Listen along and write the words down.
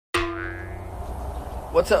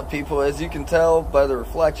What's up, people? As you can tell by the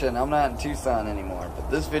reflection, I'm not in Tucson anymore,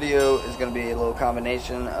 but this video is going to be a little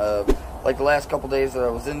combination of like the last couple days that I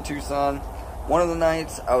was in Tucson. One of the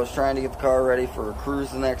nights I was trying to get the car ready for a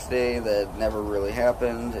cruise the next day that never really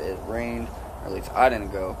happened. It rained, or at least I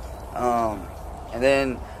didn't go. And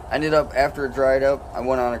then I ended up, after it dried up, I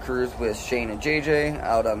went on a cruise with Shane and JJ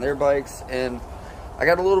out on their bikes, and I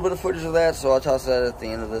got a little bit of footage of that, so I'll toss that at the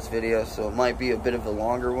end of this video, so it might be a bit of a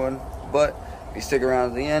longer one, but if you stick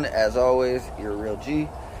around to the end, as always, you're a real G.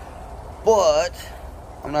 But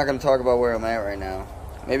I'm not going to talk about where I'm at right now.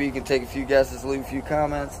 Maybe you can take a few guesses, leave a few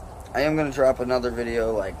comments. I am going to drop another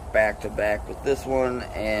video like back to back with this one,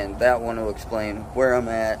 and that one will explain where I'm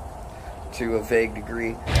at to a vague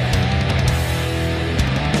degree.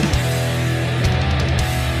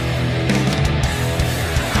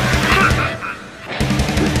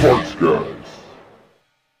 Parts guys.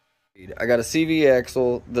 I got a CV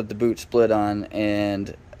axle that the boot split on,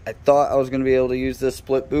 and I thought I was going to be able to use this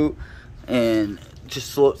split boot and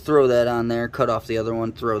just throw that on there, cut off the other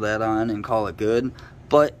one, throw that on, and call it good.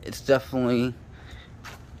 But it's definitely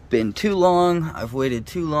been too long. I've waited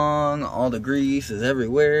too long. All the grease is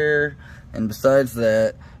everywhere. And besides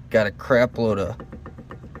that, got a crap load of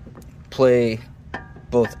play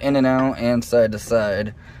both in and out and side to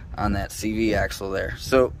side on that CV axle there.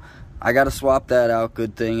 So I got to swap that out.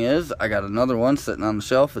 Good thing is I got another one sitting on the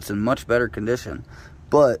shelf. It's in much better condition.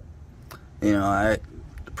 But, you know,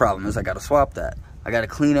 the problem is I got to swap that. I got to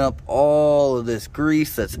clean up all of this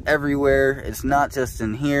grease that's everywhere. It's not just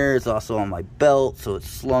in here. It's also on my belt. So it's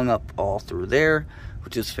slung up all through there,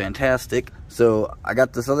 which is fantastic. So I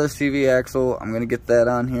got this other CV axle. I'm going to get that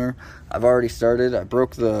on here. I've already started. I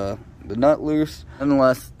broke the nut loose.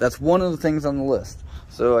 Nonetheless, that's one of the things on the list.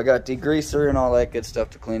 So I got degreaser and all that good stuff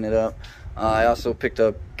to clean it up. I also picked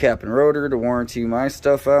up cap and rotor to warranty my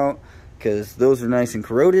stuff out, because those are nice and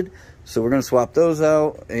corroded. So we're going to swap those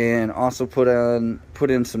out and also put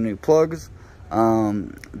in some new plugs.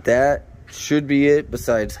 That should be it,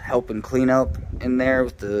 besides helping clean up in there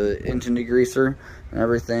with the engine degreaser and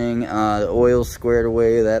everything. The oil's squared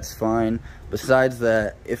away, that's fine. Besides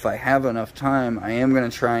that, if I have enough time, I am going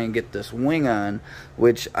to try and get this wing on,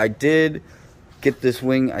 which I did get this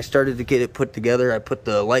wing. I started to get it put together. I put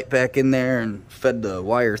the light back in there and fed the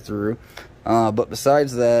wire through. But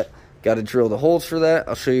besides that, got to drill the holes for that.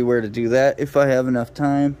 I'll show you where to do that if I have enough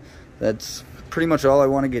time. That's pretty much all I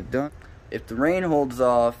want to get done. If the rain holds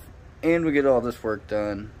off and we get all this work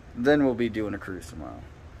done, then we'll be doing a cruise tomorrow.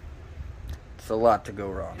 It's a lot to go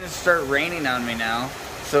wrong. It's started raining on me now,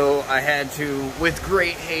 so I had to, with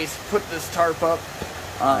great haste, put this tarp up.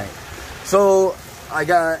 So I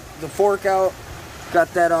got the fork out.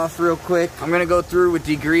 Got that off real quick. I'm gonna go through with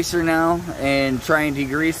degreaser now and try and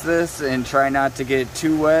degrease this and try not to get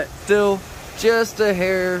too wet. Still just a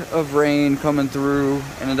hair of rain coming through,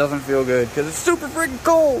 and it doesn't feel good because it's super freaking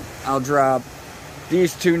cold. I'll drop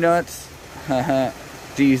these two nuts,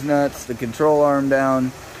 these nuts, the control arm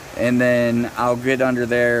down, and then I'll get under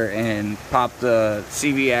there and pop the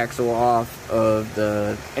CV axle off of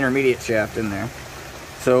the intermediate shaft in there.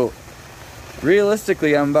 So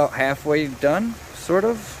realistically, I'm about halfway done. Sort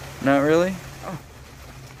of. Not really. Oh.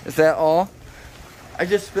 Is that all? I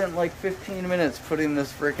just spent like 15 minutes putting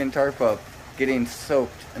this freaking tarp up, getting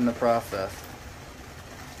soaked in the process.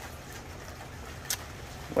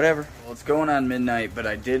 Whatever. Well, it's going on midnight, but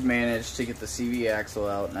I did manage to get the CV axle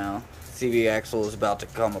out now. CV axle is about to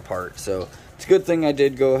come apart, so it's a good thing I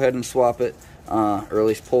did go ahead and swap it, or at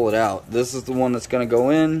least pull it out. This is the one that's going to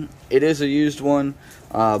go in. It is a used one,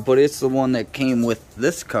 but it's the one that came with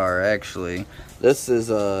this car, actually. This is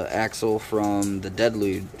a axle from the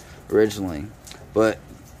Nudelude originally, but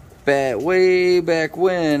way back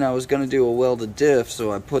when I was going to do a welded diff,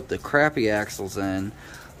 so I put the crappy axles in,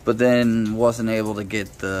 but then wasn't able to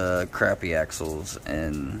get the crappy axles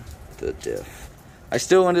in the diff. I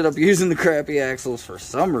still ended up using the crappy axles for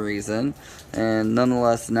some reason, and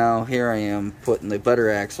nonetheless now here I am putting the better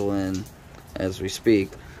axle in as we speak.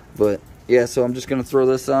 But yeah, so I'm just going to throw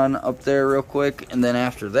this on up there real quick, and then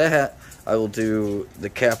after that I will do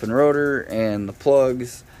the cap and rotor and the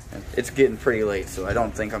plugs. It's getting pretty late, so I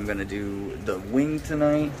don't think I'm going to do the wing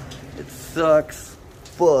tonight. It sucks,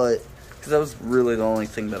 but because that was really the only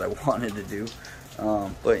thing that I wanted to do.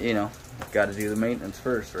 But you know, got to do the maintenance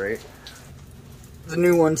first, right? The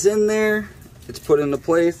new one's in there. It's put into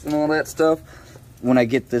place and all that stuff. When I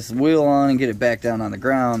get this wheel on and get it back down on the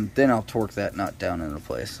ground, then I'll torque that nut down into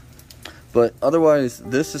place. But otherwise,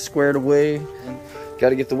 this is squared away. Got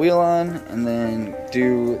to get the wheel on and then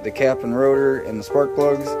do the cap and rotor and the spark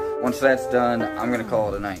plugs. Once that's done, I'm going to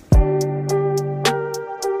call it a night.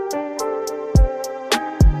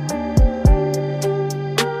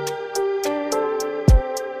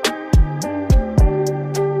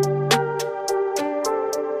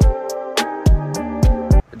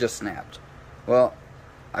 just snapped. Well,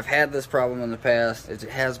 I've had this problem in the past. It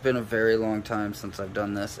has been a very long time since I've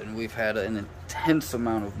done this, and we've had an intense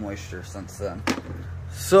amount of moisture since then.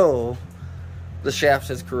 So the shaft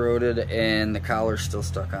has corroded and the collar's still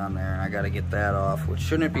stuck on there, and I gotta get that off, which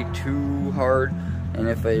shouldn't be too hard. And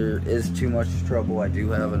if there is too much trouble, I do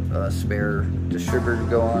have a spare distributor to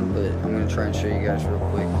go on, but I'm gonna try and show you guys real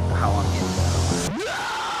quick how I'm getting that off.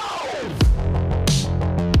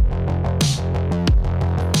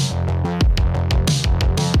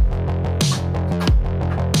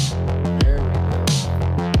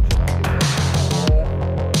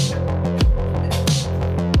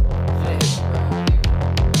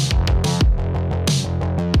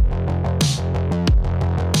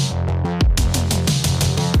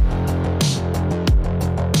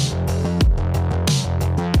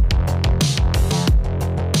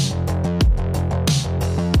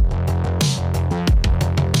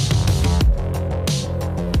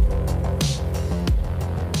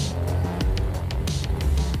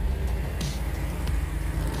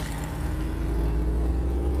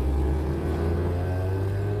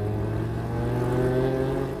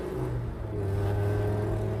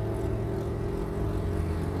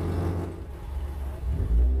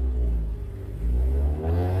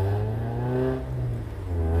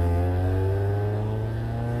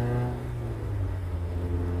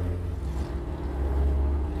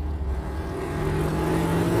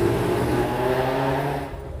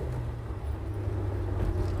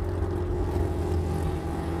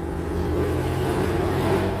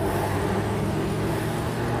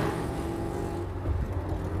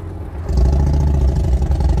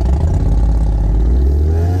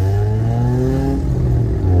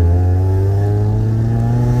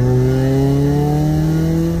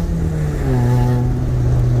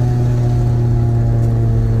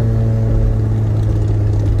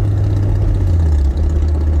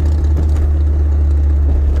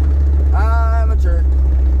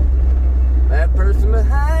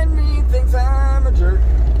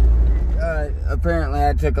 Apparently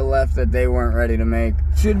I took a left that they weren't ready to make.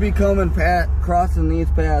 Should be coming crossing these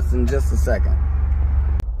paths in just a second.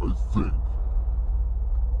 I think.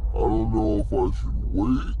 I don't know if I should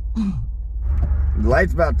wait. The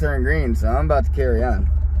light's about to turn green, so I'm about to carry on.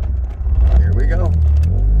 Here we go.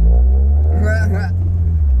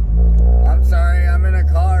 I'm sorry, I'm in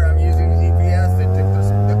a car. I'm using GPS. It took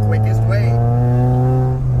the quickest way.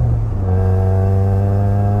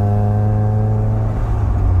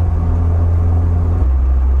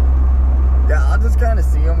 Just kind of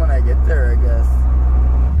see them when I get there, I guess.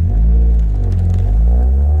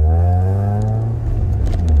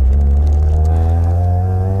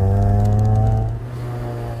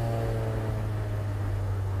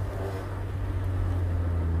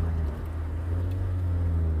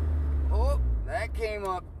 Oh, that came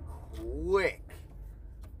up quick.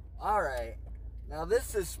 Alright, now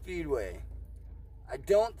this is Speedway. I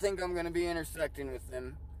don't think I'm going to be intersecting with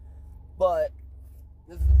them, but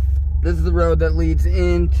this is the road that leads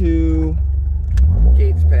into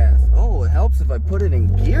Gates Pass. Oh, it helps if I put it in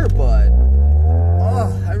gear, bud.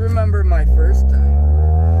 Oh, I remember my first time.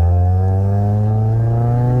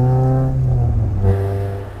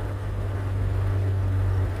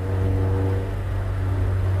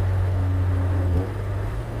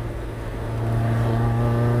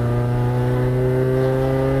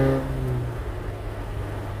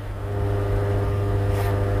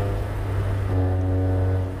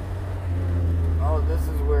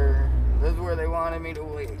 This is where they wanted me to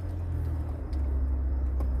wait.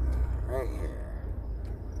 Right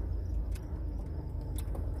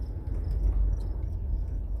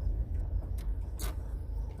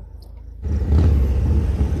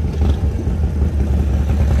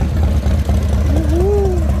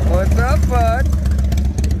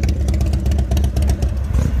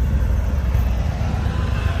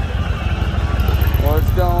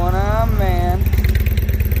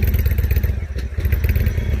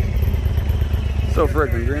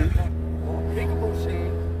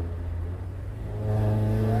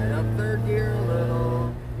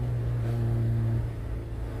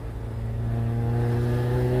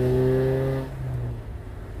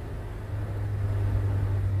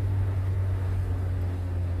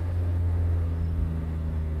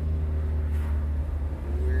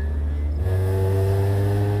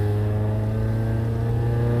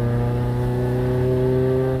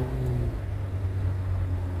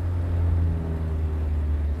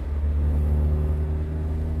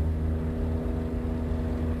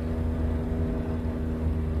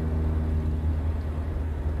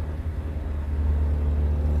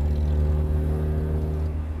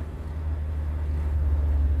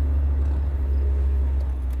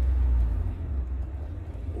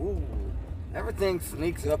Everything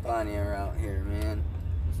sneaks up on you out here, man.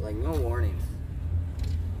 It's like no warnings.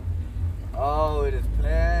 Oh, it is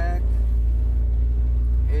packed.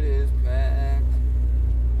 It is packed.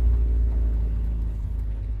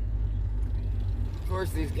 Of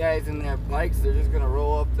course, these guys in their bikes, they're just gonna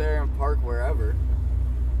roll up there and park wherever.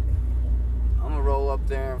 I'm gonna roll up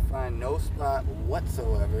there and find no spot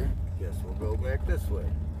whatsoever. Guess we'll go back this way.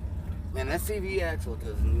 Man, that CV axle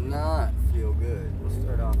does not feel good. We'll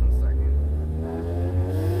start off in a second.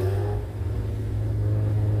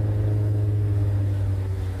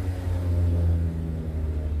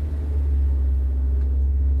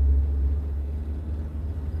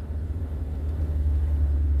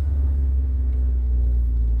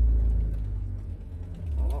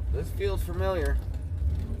 Oh, this feels familiar.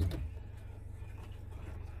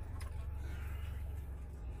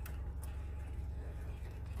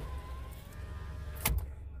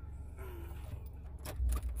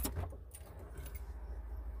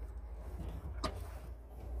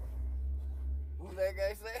 What did that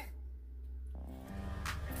guy say?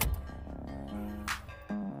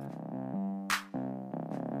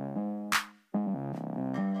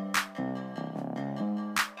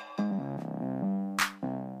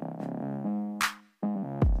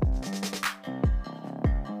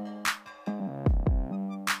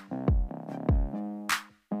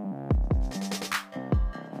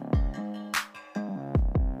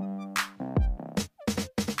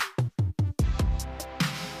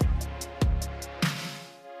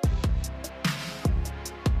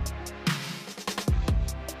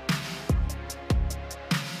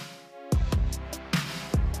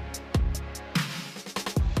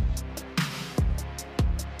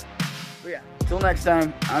 But yeah, till next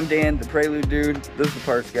time, I'm Dan, the Prelude dude. This is the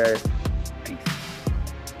parts guy.